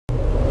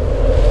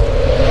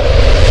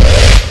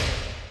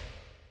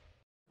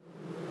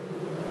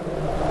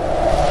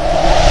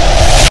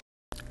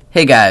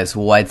Hey guys,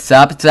 what's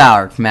up? It's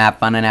Alec from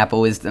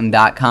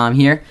AppFunandAppleWisdom.com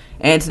here,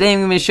 and today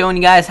I'm going to be showing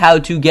you guys how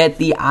to get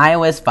the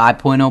iOS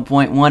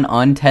 5.0.1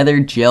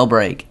 Untethered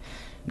Jailbreak.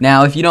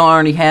 Now, if you don't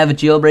already have a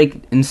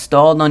jailbreak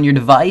installed on your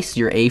device,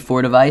 your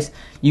A4 device,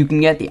 you can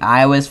get the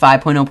iOS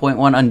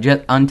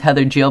 5.0.1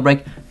 Untethered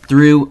Jailbreak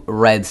through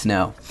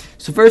RedSnow.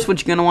 So first, what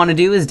you're going to want to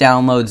do is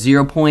download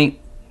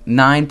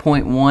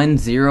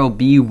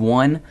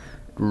 0.9.10b1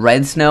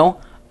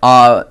 RedSnow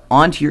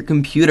onto your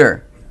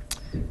computer.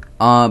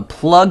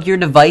 Plug your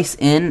device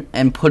in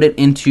and put it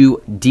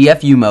into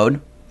DFU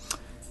mode,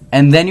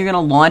 and then you're going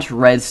to launch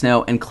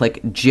RedSnow and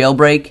click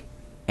Jailbreak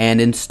and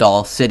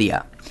install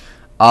Cydia.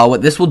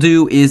 What this will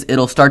do is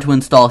it'll start to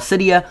install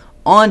Cydia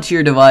onto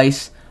your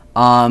device.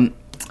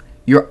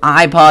 Your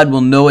iPod will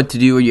know what to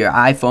do, or your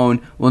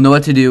iPhone will know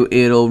what to do.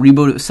 It'll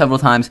reboot it several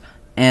times,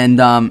 and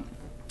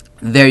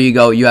there you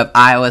go. You have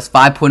iOS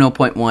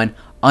 5.0.1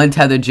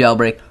 Untethered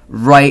Jailbreak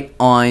right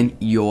on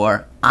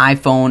your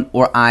iPhone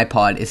or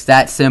iPod. It's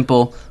that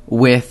simple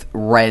with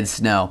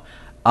RedSnow.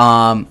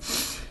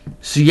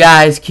 So you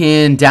guys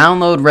can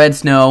download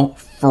RedSnow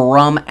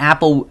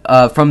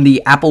from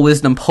the Apple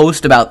Wisdom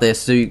post about this.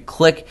 So you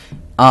click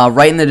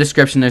right in the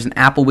description. There's an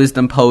Apple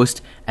Wisdom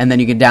post, and then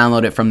you can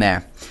download it from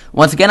there.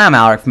 Once again, I'm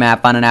Alec from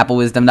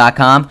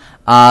AppFunandAppleWisdom.com.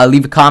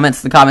 Leave a comment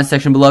in the comment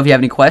section below if you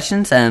have any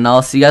questions, and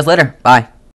I'll see you guys later. Bye.